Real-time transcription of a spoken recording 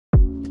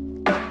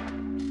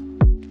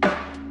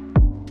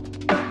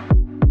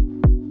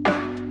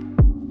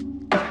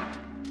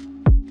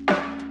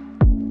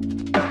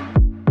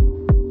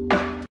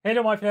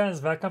Hello my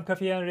friends, welcome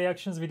Coffee and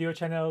Reactions video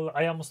channel.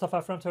 I am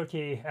Mustafa from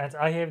Turkey and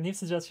I have new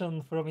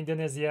suggestion from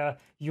Indonesia.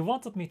 You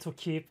wanted me to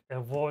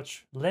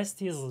watch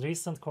LESTI's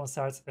recent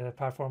concert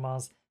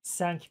performance,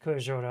 Sang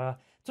KEJORA.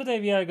 Today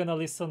we are gonna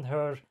listen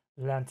her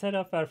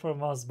LENTERA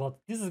performance, but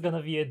this is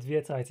gonna be a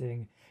duet, I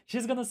think.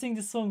 She's gonna sing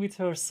this song with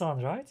her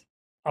son, right?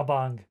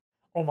 Abang.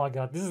 Oh my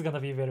god, this is gonna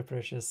be very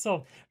precious.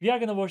 So we are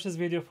gonna watch this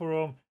video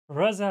from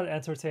Razel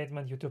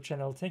Entertainment YouTube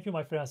channel. Thank you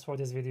my friends for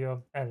this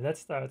video and let's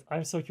start.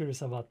 I'm so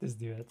curious about this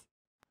duet.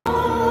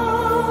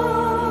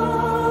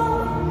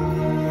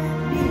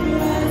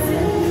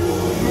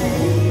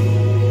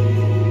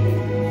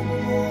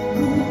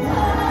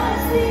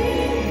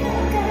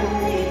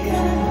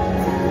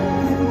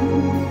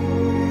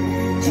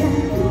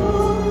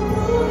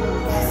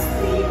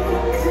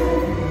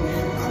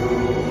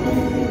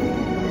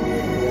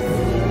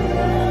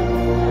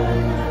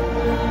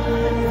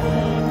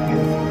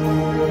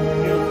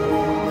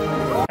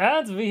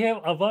 And we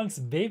have Abang's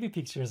baby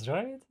pictures,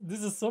 right?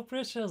 This is so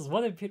precious.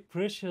 What a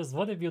precious,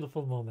 what a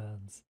beautiful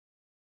moment.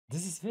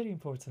 This is very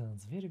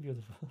important, very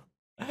beautiful.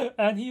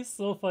 And he's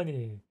so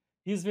funny.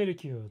 He's very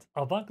cute.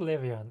 Abang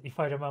Levian, if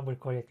I remember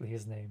correctly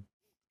his name.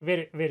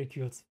 Very, very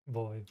cute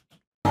boy.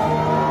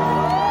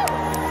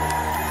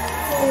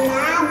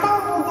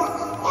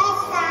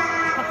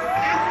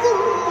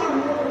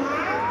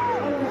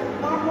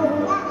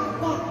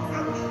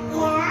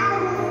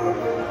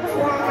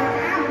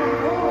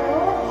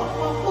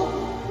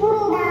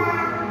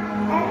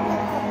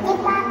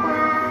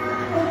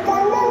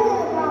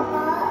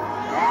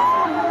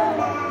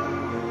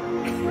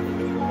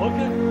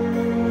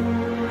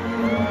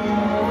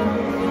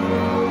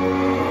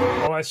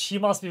 She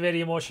must be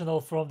very emotional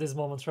from this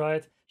moment,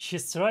 right?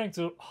 She's trying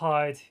to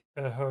hide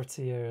her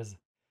tears.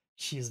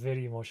 She's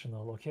very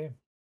emotional, okay?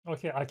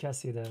 Okay, I can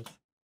see that.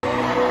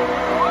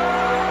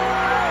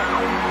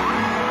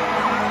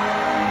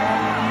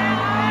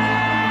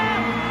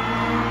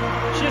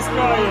 She's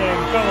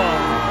crying, come on.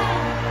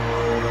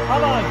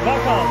 Come on,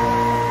 back up.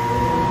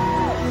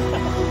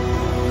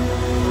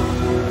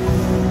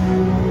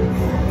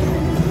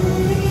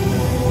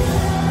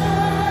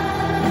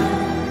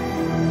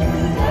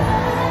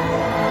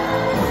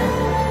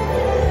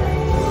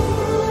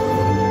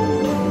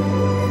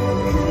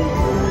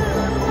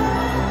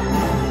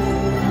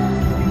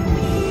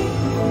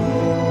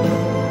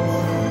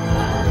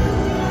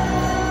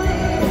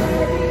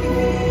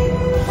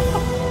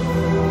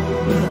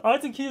 I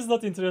think he's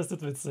not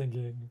interested with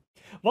singing.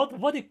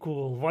 What a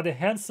cool, what a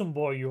handsome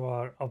boy you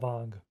are,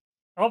 Abang.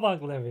 Abang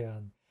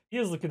Levian. He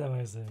is looking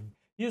amazing.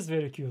 He is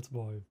very cute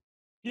boy.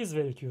 He is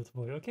very cute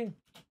boy, okay?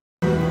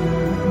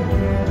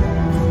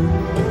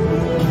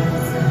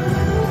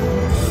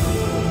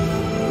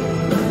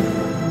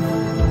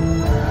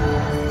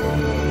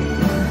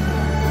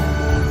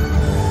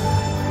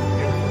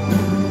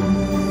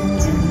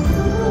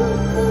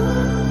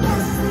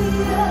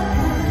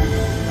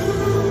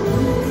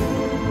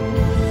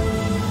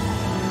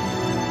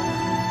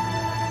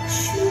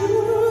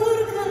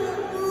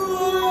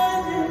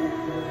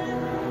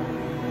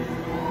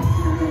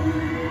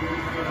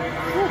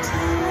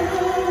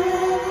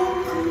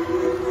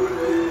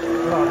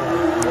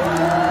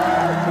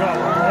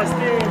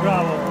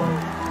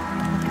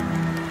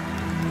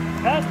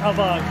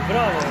 Abang,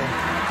 bravo!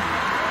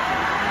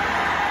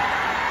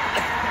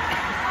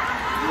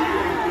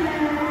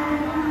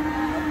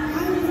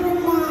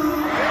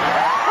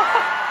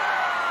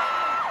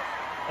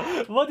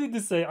 What did he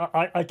say?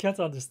 I can't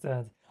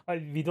understand.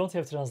 We don't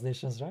have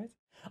translations, right?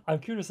 I'm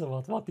curious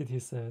about what did he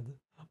said.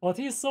 But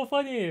he's so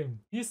funny.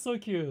 He's so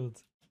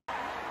cute.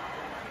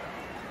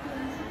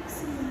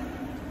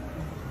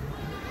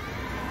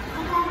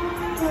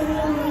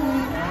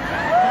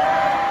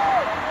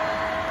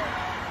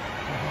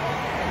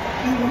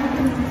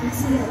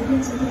 Saya udah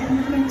jadi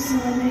anak yang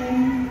soleh.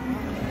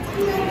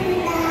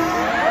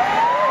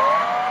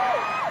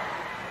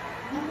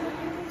 Anak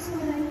yang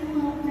soleh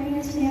mau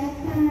kayak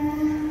siapa?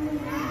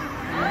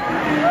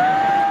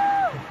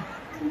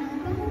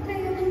 Kenapa mau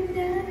kayak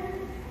bunda?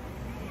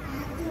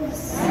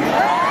 Bagus.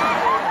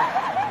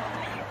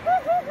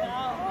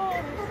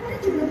 Papa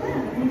juga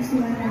bagus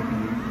suaranya.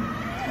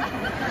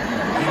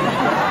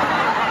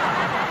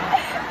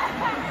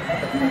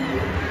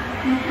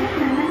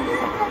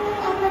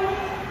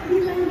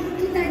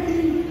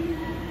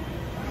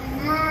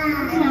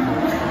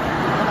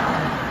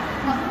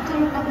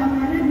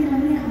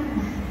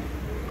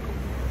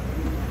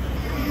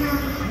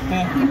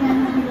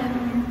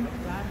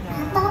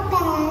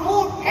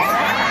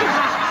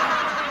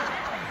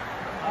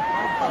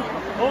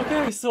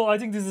 Okay, so I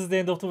think this is the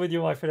end of the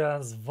video, my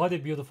friends. What a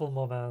beautiful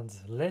moment.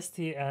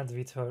 Lesti and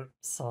with her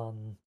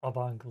son,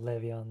 Abang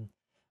Levian.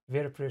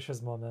 Very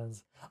precious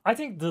moments. I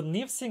think the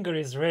new singer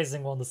is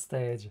rising on the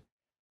stage.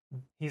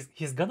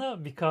 He's gonna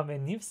become a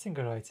new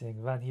singer, I think,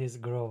 when he's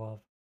grow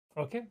up.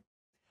 Okay?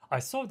 I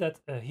saw that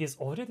he's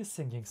already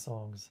singing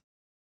songs.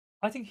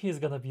 I think he's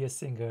gonna be a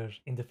singer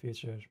in the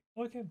future.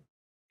 Okay.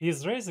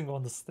 He's raising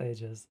on the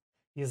stages.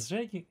 He's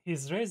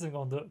raising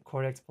on the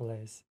correct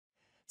place.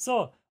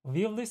 So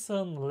We'll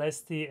listen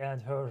LESTI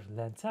and her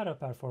Lentera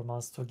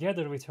performance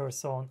together with her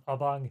song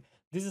Abang.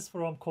 This is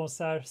from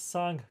KONSER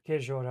Sang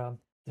KEJORA,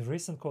 the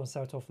recent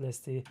concert of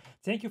LESTI.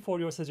 Thank you for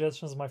your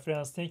suggestions, my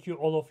friends. Thank you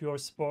all of your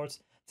support.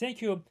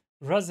 Thank you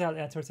Razel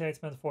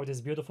Entertainment for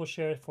this beautiful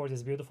share, for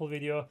this beautiful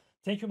video.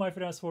 Thank you, my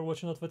friends, for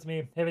watching it with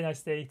me. Have a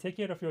nice day. Take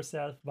care of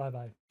yourself. Bye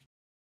bye.